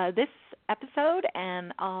this episode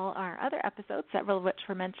and all our other episodes, several of which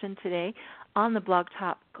were mentioned today, on the Blog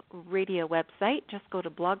Talk Radio website. Just go to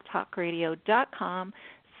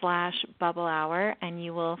blogtalkradio.com/bubblehour, and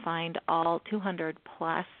you will find all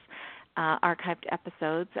 200-plus archived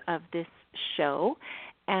episodes of this show.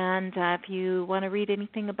 And if you want to read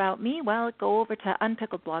anything about me, well, go over to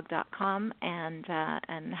unpickledblog.com and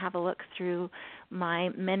have a look through my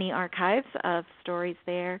many archives of stories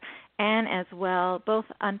there. And as well, both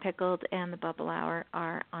Unpickled and the Bubble Hour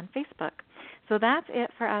are on Facebook. So that's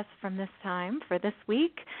it for us from this time, for this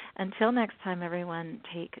week. Until next time, everyone,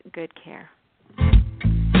 take good care.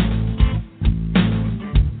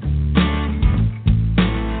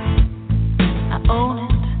 I own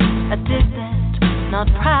it. distant, not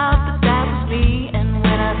proud, but that was me. And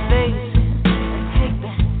when I face it, I take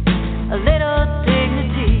back a little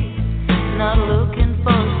dignity, not looking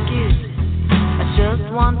for excuses. I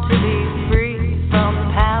just want to be free from the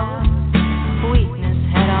power weakness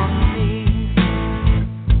had on me.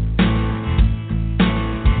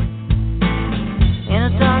 In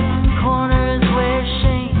a darkened corner is where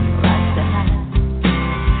shame likes to hide.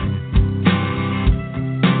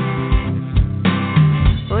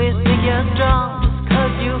 Oh, you think you're strong just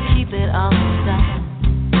 'cause you keep it on the side.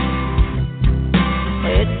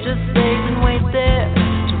 It just stays and waits there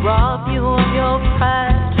to rob you of your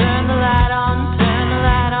pride. Turn the light on,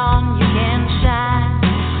 you can shine.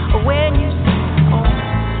 When you say, oh,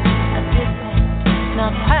 I did that,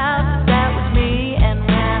 not proud, but that was me. And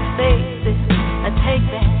when I face it, I take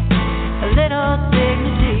back a little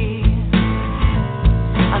dignity.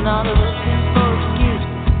 I'm not looking for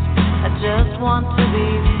excuses, I just want to be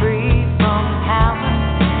free from power.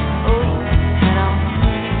 Oh, head on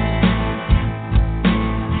me.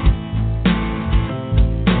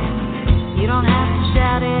 You don't have to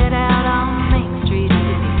shout it out on Main Street to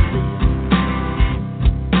be clear.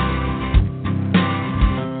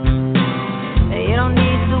 You don't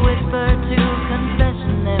need to whisper to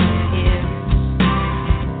confessionary ears.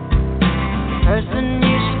 The person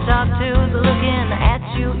you should talk to is looking at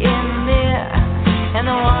you in the mirror, and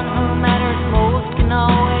the one who matters most can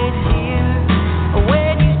always hear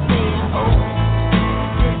when you say, oh,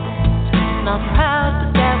 I did that, not proud,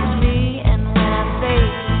 but that was me. And when I say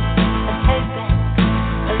I take back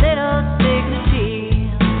a little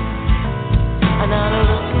dignity, I'm not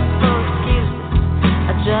looking for excuses,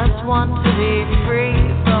 I just want to be free.